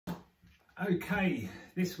Okay,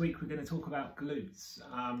 this week we're going to talk about glutes.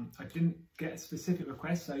 I didn't get a specific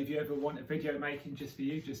request, so if you ever want a video making just for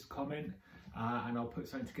you, just comment and I'll put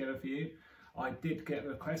something together for you. I did get a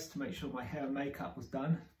request to make sure my hair and makeup was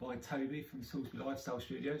done by Toby from Salisbury Lifestyle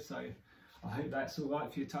Studio, so I hope that's all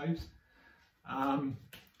right for your toes.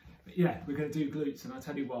 But yeah, we're going to do glutes, and I'll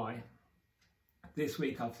tell you why. This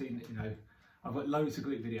week I've seen, I've got loads of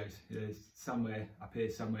glute videos. There's somewhere up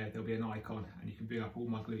here, somewhere there'll be an icon and you can bring up all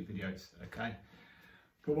my glute videos, okay?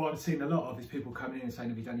 But what I've seen a lot of is people coming in and saying,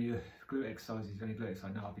 have you done your glute exercises? You've done your glute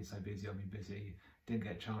exercises? No, I've been so busy, didn't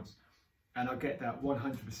get a chance. And I get that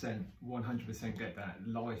 100% get that.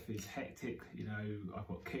 Life is hectic, I've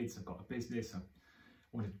got kids, I've got a business, I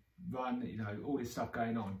want to run, all this stuff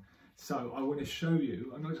going on. So I want to show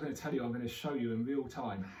you, I'm not just going to tell you, I'm going to show you in real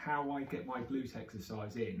time how I get my glute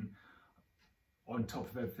exercise in on top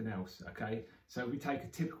of everything else, okay? So we take a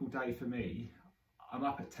typical day for me. I'm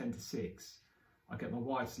up at 10 to 6. I get my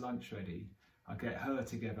wife's lunch ready. I get her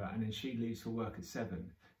together and then she leaves for work at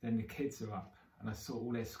 7. Then the kids are up and I sort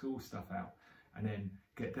all their school stuff out and then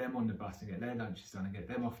get them on the bus and get their lunches done and get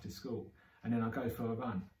them off to school. And then I go for a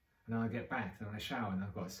run and then I get back and then I shower and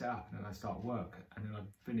I've got to set up and then I start work and then I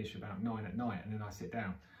finish about 9 at night and then I sit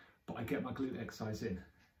down. But I get my glute exercise in.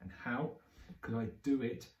 And how? Because I do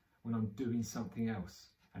it when I'm doing something else,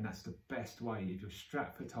 and that's the best way. If you're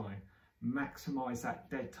strapped for time, maximise that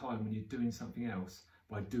dead time when you're doing something else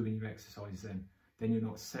by doing your exercises then you're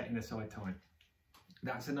not setting aside time.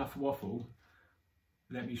 That's enough waffle.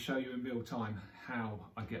 Let me show you in real time how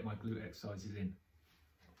I get my glute exercises in.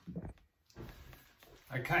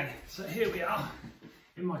 Okay, so here we are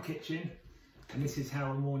in my kitchen, and this is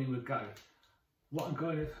how a morning would go. What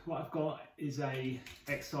I've got is a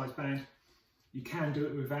exercise band. You can do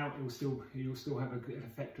it without, you'll still have a good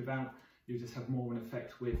effect without, you'll just have more of an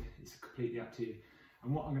effect with, it's completely up to you.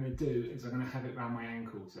 And what I'm going to do is I'm going to have it around my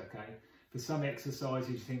ankles, okay? For some exercises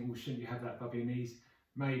you think, well, shouldn't you have that above your knees?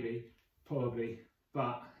 Maybe, probably,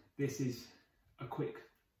 but this is a quick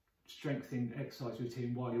strengthening exercise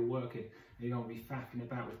routine while you're working. And you don't want to be faffing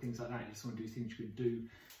about with things like that, you just want to do things you can do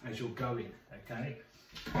as you're going, okay?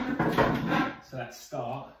 So let's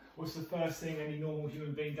start. What's the first thing any normal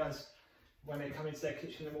human being does when they come into their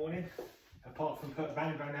kitchen in the morning, apart from put a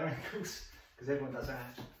band around their ankles, because everyone does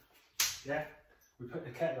that? Yeah, we put the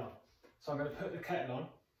kettle on. So I'm going to put the kettle on.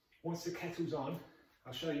 Once the kettle's on,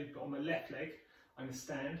 I'll show you on my left leg, I'm going to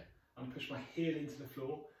stand, I'm going to push my heel into the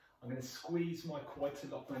floor, I'm going to squeeze my quad to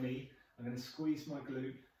lock my knee, I'm going to squeeze my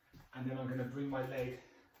glute, and then I'm going to bring my leg,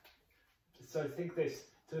 so think this,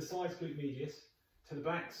 to the sides glute medius, to the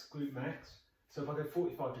backs glute max. So if I go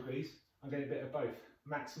 45 degrees, I'm getting a bit of both,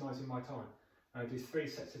 maximising my time. I do 3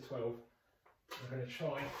 sets of 12. I'm going to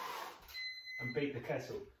try and beat the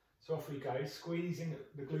kettle. So off we go, squeezing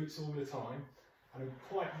the glutes all the time, and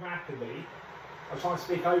quite rapidly, I'll try and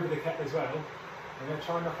speak over the kettle as well. I'm going to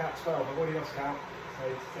try and knock out 12. I've already lost count. So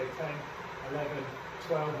say 10, 11,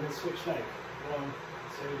 12, and then switch leg. 1,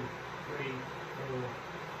 2, 3, 4,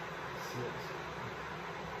 6.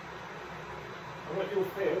 And what you'll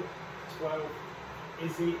feel, 12,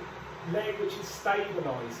 is the leg which is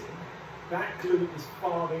stabilising. That glute is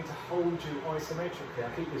farthing to hold you isometrically.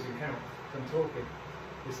 I keep losing count as I'm talking.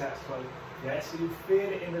 This that's 12. Yeah, so you feel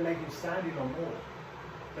it in the leg you're standing on more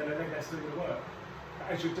than the leg that's doing the work.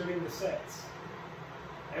 But as you're doing the sets,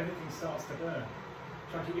 everything starts to burn.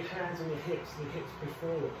 Try and keep your hands on your hips and your hips push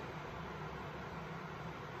forward.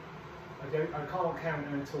 I can't count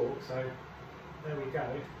and talk, so there we go.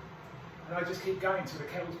 And I just keep going till the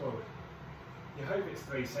kettle's boiled. You hope it's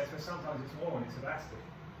 3 sets, but sometimes it's more and it's elastic.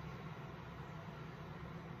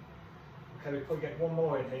 Okay, we'll probably get one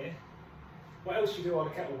more in here. What else do you do while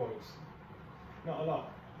the kettle boils? Not a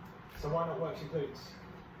lot. So why not work your glutes?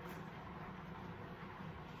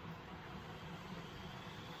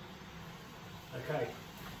 Okay.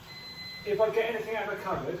 If I get anything out of the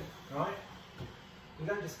cupboard, right? You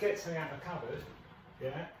don't just get something out of the cupboard,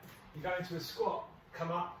 yeah? You go into a squat, come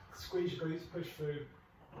up, squeeze your glutes, push through,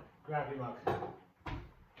 grab your mug.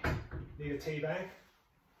 Need a tea bag?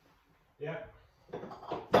 Yeah.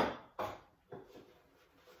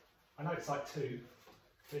 I know it's like 2,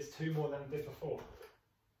 but it's 2 more than I did before.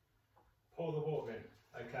 Pour the water in.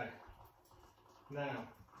 Okay. Now,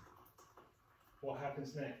 what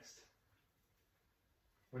happens next?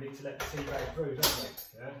 We need to let the tea bag brew, don't we?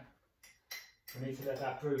 Yeah? We need to let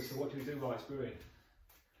that brew. So what do we do while it's brewing?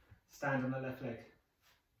 Stand on the left leg.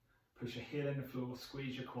 Push your heel in the floor,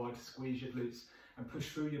 squeeze your quad, squeeze your glutes, and push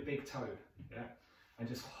through your big toe, yeah? And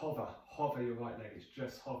just hover your right leg, it's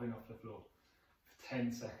just hovering off the floor for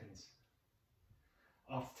 10 seconds.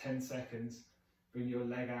 After 10 seconds, bring your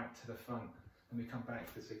leg out to the front. Let me come back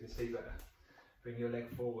so you can see better. Bring your leg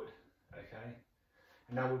forward, okay?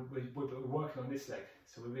 And now we're working on this leg.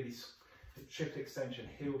 So we're really, triple extension,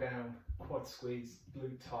 heel down, quad squeeze,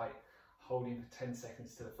 glute tight, holding for 10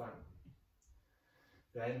 seconds to the front.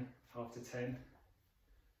 Then, after 10,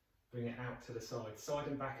 bring it out to the side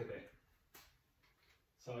and back a bit.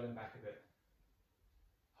 Side and back a bit.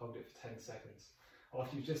 Hold it for 10 seconds.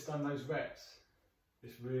 After you've just done those reps,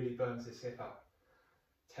 this really burns this hip up.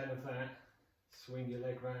 10 of that, swing your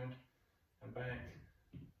leg round and back,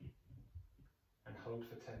 and hold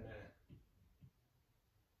for 10 there.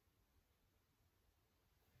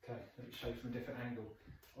 Okay, let me show you from a different angle.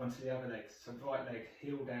 Onto the other leg. So right leg,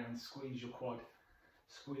 heel down, squeeze your quad,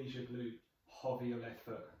 squeeze your glute, hover your left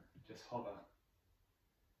foot, just hover.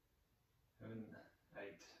 7, 8,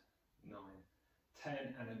 9,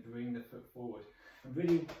 10, and then bring the foot forward. And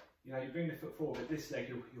really, you know, you bring the foot forward, but this leg,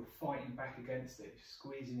 you're fighting back against it,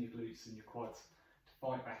 squeezing your glutes and your quads to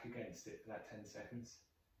fight back against it for that 10 seconds.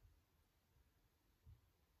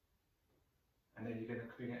 And then you're going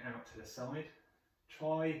to bring it out to the side.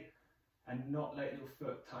 Try and not let your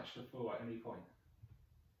foot touch the floor at any point.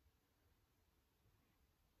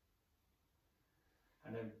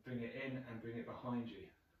 And then bring it in and bring it behind you.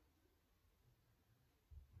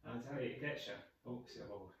 And I'll tell you, it gets you. Oh, see, I've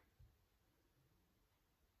rolled.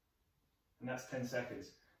 And that's 10 seconds.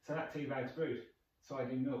 So that tea bag's brewed. So I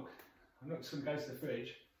do milk. I'm not just going to go to the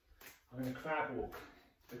fridge. I'm going to crab walk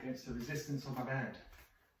against the resistance of my band.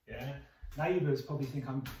 Yeah? Neighbours probably think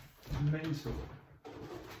I'm mental.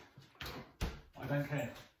 I don't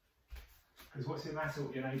care. Because what's the matter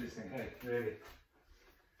what your neighbours think? Hey, really?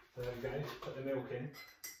 So there we go, put the milk in.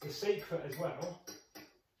 The secret as well,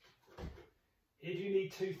 if you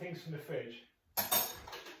need 2 things from the fridge,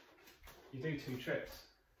 you do 2 trips.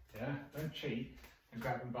 Yeah? Don't cheat and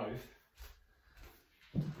grab them both.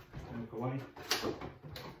 And look away.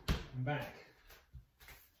 And back.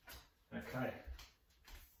 Okay.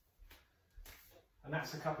 And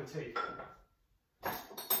that's a cup of tea.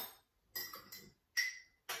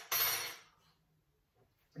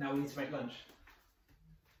 Now we need to make lunch.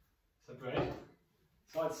 So bread,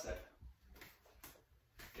 side step.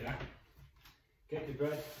 Yeah. Get your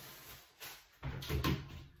bread.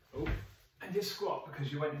 Oh, and just squat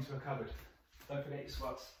because you went into a cupboard. Don't forget your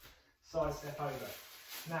squats. Side step over.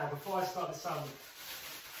 Now before I start my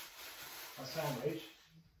sandwich,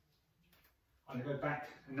 I'm going to go back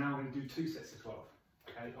and now I'm going to do 2 sets of 12.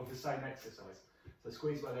 Okay, of the same exercise. So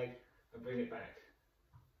squeeze my leg and bring it back.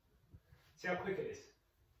 See how quick it is?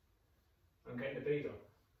 I'm getting the bead on.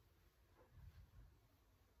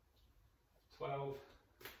 12.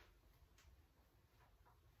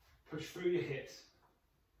 Push through your hips.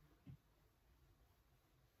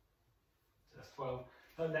 So that's 12.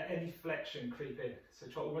 Don't let any flexion creep in. So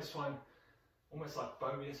try and almost like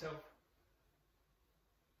bow yourself.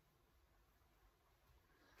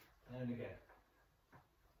 And again.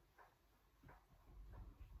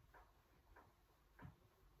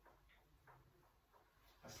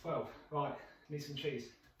 That's 12. Right, need some cheese.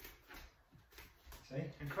 See?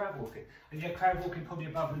 And crab walking. And yeah, crab walking probably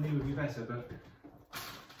above the knee would be better, but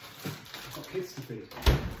I've got kids to feed.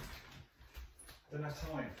 I don't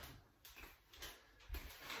have time.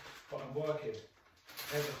 But I'm working.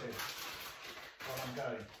 Everything. While I'm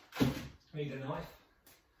going. Need a knife.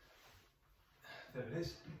 There it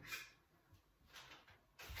is.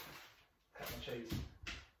 Cut my cheese.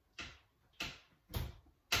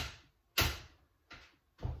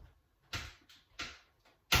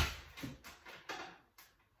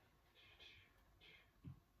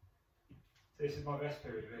 This is my rest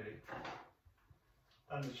period really.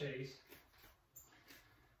 Done the cheese.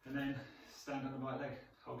 And then stand on the right leg,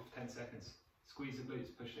 hold for 10 seconds. Squeeze the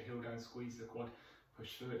glutes, push the heel down, squeeze the quad,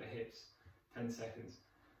 push through at the hips, 10 seconds.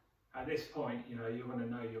 At this point, you know, you're going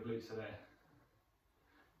to know your glutes are there.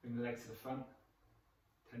 Bring the legs to the front,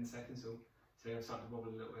 10 seconds, or see I'm starting to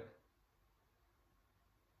wobble a little bit.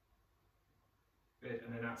 Good,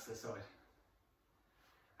 and then out to the side.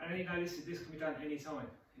 And then you know, this can be done any time.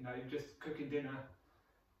 You know, you're just cooking dinner,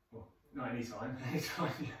 well, not any time,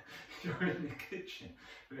 anytime you're in the kitchen,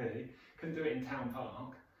 really. Couldn't do it in Town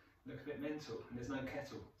Park, look a bit mental, and there's no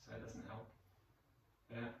kettle, so it doesn't help.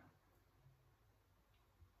 Yeah.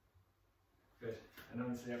 Good, and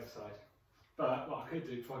on to the other side. But what I could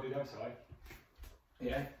do before I do the other side,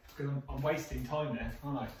 yeah, because I'm wasting time there,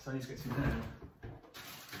 aren't I? So I need to get some down.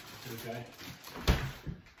 There we go.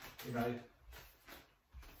 You know.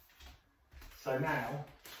 So now,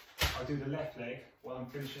 I'll do the left leg while I'm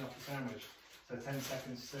finishing off the sandwich. So 10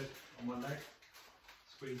 seconds stood on one leg.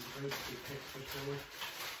 Squeeze the glutes, keep hips push forward.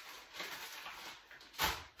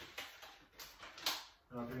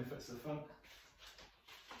 the foot to the front.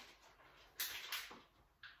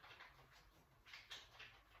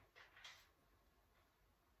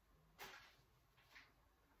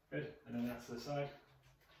 Good, and then that's to the side.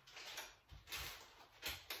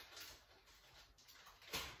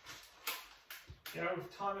 You know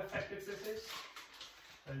how time effective this is?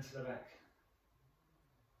 And to the back.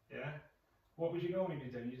 Yeah? What would you normally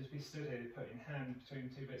be doing? You'd just be stood here putting hand between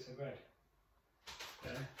two bits of bread.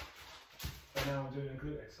 Yeah? But now I'm doing a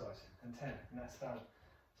glute exercise, and 10, and that's done.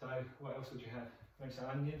 So what else would you have? Maybe some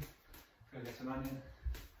onion. Go get some onion.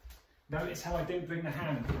 Notice how I didn't bring the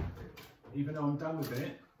hand, even though I'm done with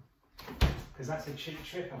it, because that's a cheap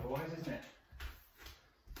trick otherwise, isn't it?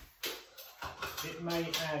 It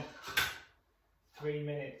may add 3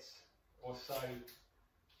 minutes or so.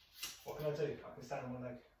 What can I do? I can stand on one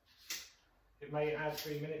leg. It may add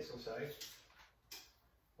 3 minutes or so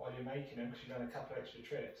while you're making them, because you've done a couple extra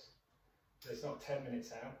trips. So it's not 10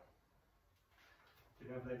 minutes out.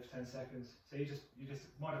 You have there for 10 seconds. So you just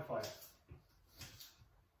modify it.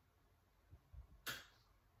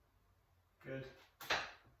 Good.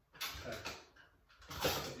 So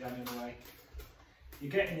put the onion away.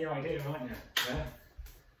 You're getting the idea, aren't you? Yeah.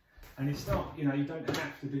 And it's not, you know, you don't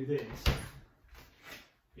have to do this, but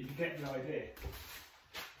you get the idea.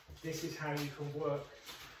 This is how you can work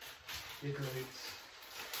your glutes,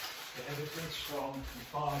 get everything strong and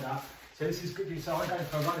fired up. So this is good. So I'm going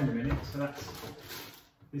for a run in a minute, so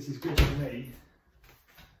this is good for me.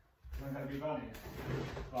 I'm going to be running.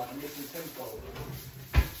 Right, I'm missing 10 12.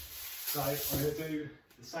 So I'm going to do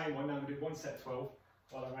the same one. Now I'm going to do 1 set 12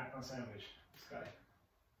 while I wrap my sandwich. Let's go.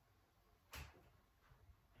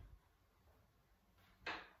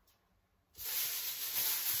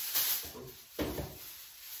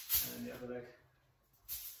 And the other leg.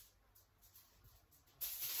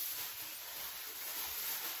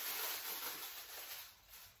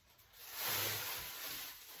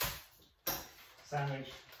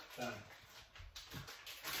 Sandwich done.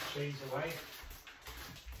 Cheese away.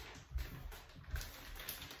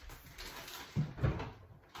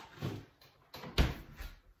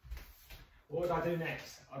 What would I do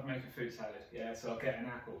next? I'd make a fruit salad. Yeah, so I'll get an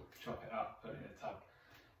apple, chop it up, put it in a tub.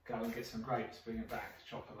 Go and get some grapes, bring it back,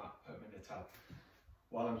 chop them up, put them in the tub.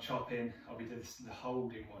 While I'm chopping, I'll be doing the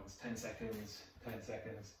holding ones, 10 seconds, 10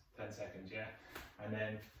 seconds, 10 seconds, yeah? And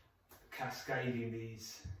then cascading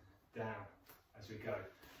these down as we go,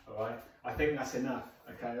 all right? I think that's enough,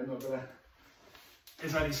 okay? I'm not gonna,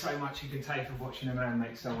 there's only so much you can take of watching a man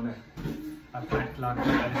make someone a packed lunch,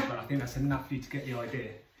 but I think that's enough for you to get the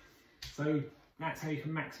idea. So that's how you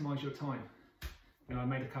can maximise your time. You know, I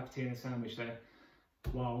made a cup of tea and a sandwich there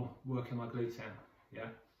while working my glutes out, yeah?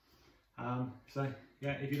 So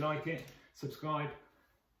yeah, if you like it, subscribe.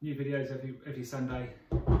 New videos every Sunday.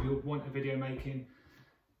 If you want a video making,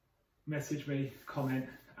 message me, comment,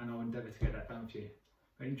 and I'll endeavour to get that done for you.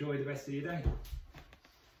 But enjoy the rest of your day.